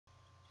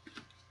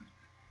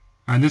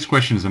All right, this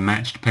question is a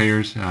matched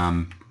pairs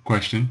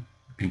question,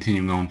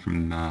 continuing on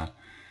from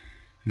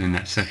in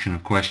that section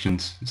of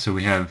questions. So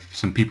we have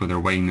some people that are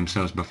weighing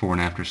themselves before and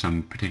after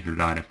some particular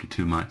diet after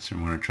 2 months, and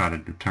we're going to try to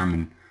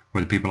determine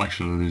whether people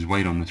actually lose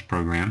weight on this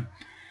program.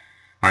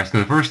 All right, so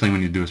the first thing we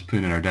need to do is put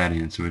in our data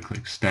in. So we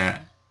click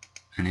Stat,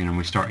 and then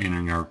we start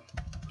entering our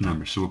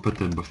numbers. So we'll put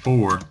the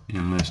before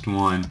in list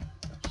 1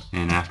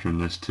 and after in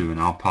list 2,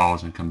 and I'll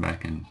pause and come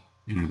back and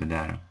enter the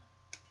data.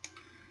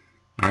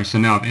 Alright, so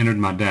now I've entered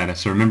my data.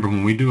 So remember,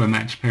 when we do a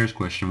matched pairs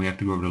question, we have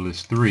to go over to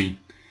list 3,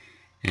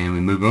 and we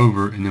move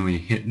over, and then we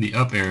hit the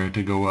up arrow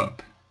to go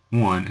up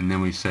 1, and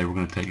then we say we're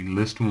going to take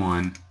list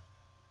 1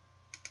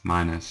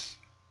 minus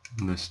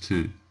list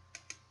 2.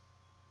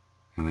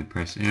 And we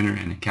press enter,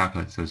 and it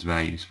calculates those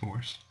values for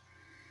us.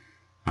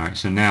 Alright,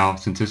 so now,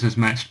 since this is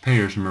matched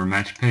pairs, remember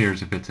matched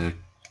pairs, if it's a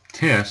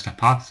test,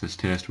 hypothesis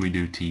test, we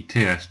do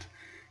t-test.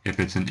 If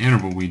it's an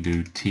interval, we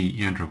do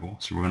t-interval.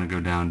 So we're going to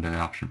go down to the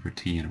option for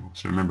t-interval.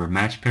 So remember,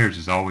 matched pairs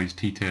is always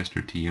t-test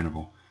or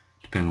t-interval,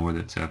 depending on whether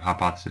it's a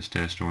hypothesis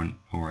test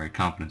or a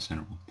confidence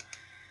interval.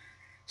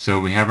 So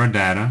we have our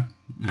data,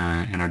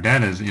 and our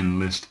data is in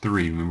list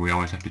 3. Remember, we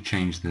always have to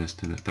change this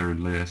to the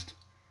third list.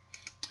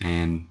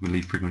 And we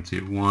leave frequency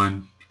at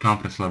 1.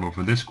 Confidence level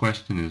for this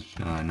question is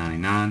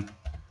 99.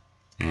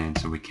 And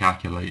so we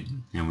calculate,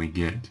 and we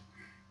get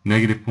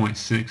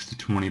 -0.6 to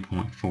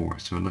 20.4.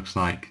 So it looks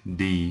like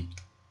D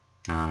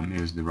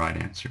is the right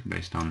answer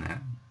based on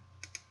that.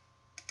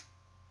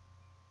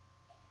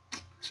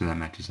 So that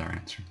matches our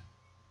answer.